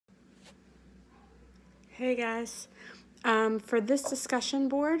Hey guys. For this discussion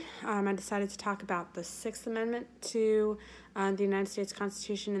board, I decided to talk about the Sixth Amendment to the United States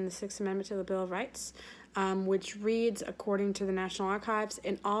Constitution and the Sixth Amendment to the Bill of Rights, which reads, according to the National Archives,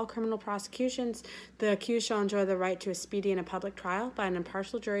 in all criminal prosecutions, the accused shall enjoy the right to a speedy and a public trial by an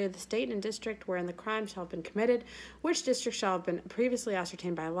impartial jury of the state and district wherein the crime shall have been committed, which district shall have been previously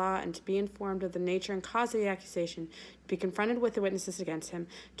ascertained by law, and to be informed of the nature and cause of the accusation, to be confronted with the witnesses against him,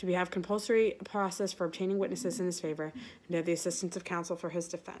 to have compulsory process for obtaining witnesses in his favor, and to have the assistance of counsel for his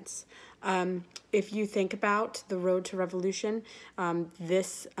defense. If you think about the road to revolution,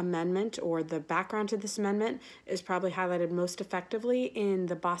 this amendment or the background to this amendment is probably highlighted most effectively in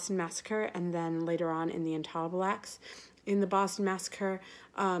the Boston Massacre and then later on in the Intolerable Acts. In the Boston Massacre,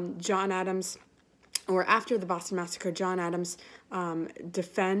 John Adams, or after the Boston Massacre, John Adams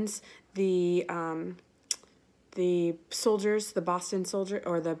defends the soldiers, the Boston soldier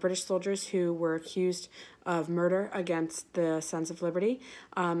or the British soldiers who were accused of murder against the Sons of Liberty,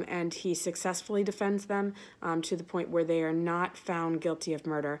 and he successfully defends them to the point where they are not found guilty of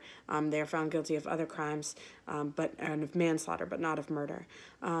murder. They are found guilty of other crimes, and of manslaughter, but not of murder.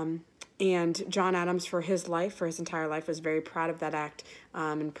 And John Adams, for his entire life, was very proud of that act,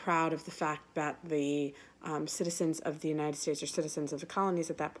 and proud of the fact that the citizens of the United States, or citizens of the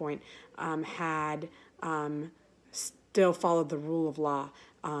colonies at that point, had still followed the rule of law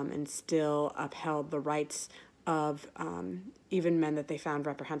and still upheld the rights of even men that they found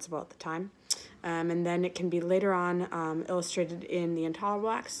reprehensible at the time. And then it can be later on illustrated in the Intolerable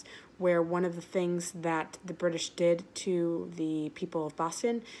Acts, where one of the things that the British did to the people of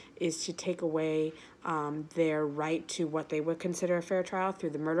Boston is to take away their right to what they would consider a fair trial through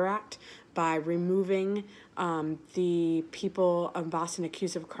the Murder Act by removing the people of Boston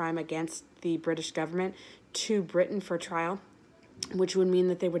accused of a crime against the British government to Britain for trial, which would mean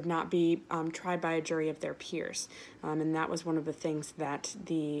that they would not be tried by a jury of their peers. And that was one of the things that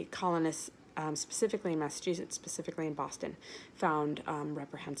the colonists, specifically in Massachusetts, specifically in Boston, found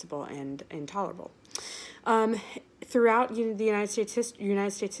reprehensible and intolerable. Throughout the United States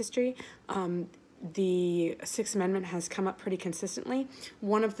history, the Sixth Amendment has come up pretty consistently.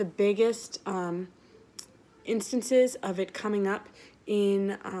 One of the biggest instances of it coming up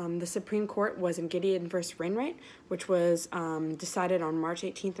in the Supreme Court was in Gideon versus Wainwright, which was decided on March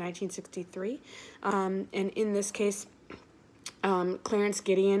 18th, 1963. And in this case, Clarence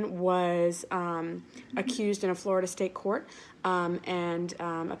Gideon was accused in a Florida state court and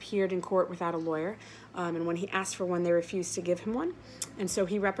appeared in court without a lawyer. And when he asked for one, they refused to give him one. And so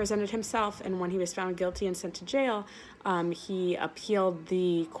he represented himself, and when he was found guilty and sent to jail, he appealed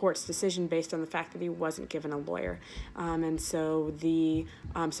the court's decision based on the fact that he wasn't given a lawyer. And so the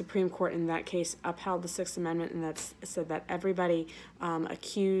Supreme Court in that case upheld the Sixth Amendment, and that said that everybody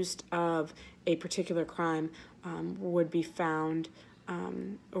accused of a particular crime would be found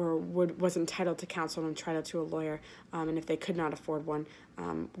or was entitled to counsel and entitled to a lawyer, and if they could not afford one,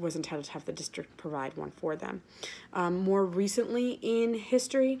 was entitled to have the district provide one for them. More recently in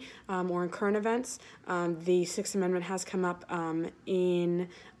history, or in current events, the Sixth Amendment has come up in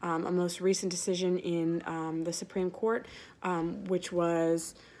a most recent decision in the Supreme Court, which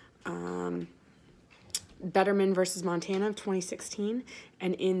was Betterman versus Montana of 2016,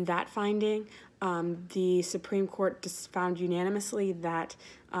 and in that finding, the Supreme Court found unanimously that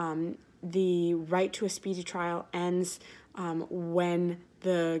the right to a speedy trial ends when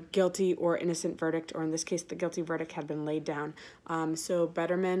the guilty or innocent verdict, or in this case, the guilty verdict, had been laid down. So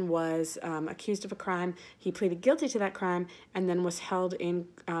Betterman was accused of a crime. He pleaded guilty to that crime and then was held in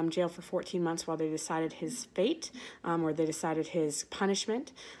jail for 14 months while they decided his fate, or they decided his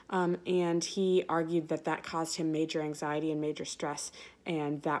punishment. And he argued that that caused him major anxiety and major stress,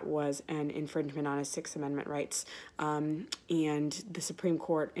 and that was an infringement on his Sixth Amendment rights. And the Supreme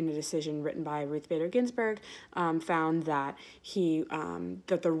Court, in a decision written by Ruth Bader Ginsburg, found that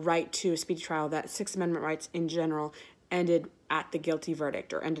that the right to a speedy trial, that Sixth Amendment rights in general, ended at the guilty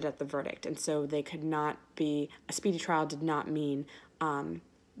verdict, or ended at the verdict. And so they could not be, a speedy trial did not mean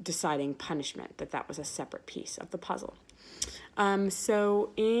deciding punishment, that was a separate piece of the puzzle. So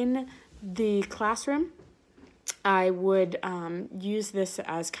in the classroom, I would use this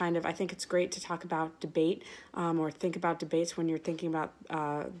as kind of, I think it's great to talk about debate, or think about debates when you're thinking about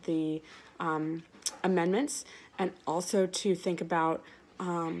the amendments, and also to think about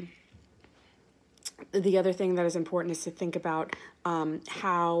The other thing that is important is to think about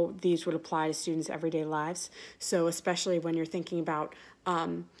how these would apply to students' everyday lives. So especially when you're thinking about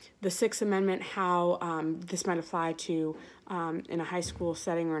the Sixth Amendment, how this might apply to, in a high school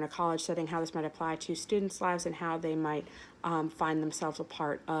setting or in a college setting, how this might apply to students' lives and how they might find themselves a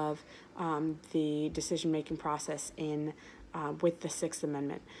part of the decision-making process with the Sixth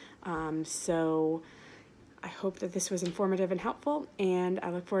Amendment. So I hope that this was informative and helpful, and I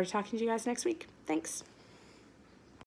look forward to talking to you guys next week. Thanks.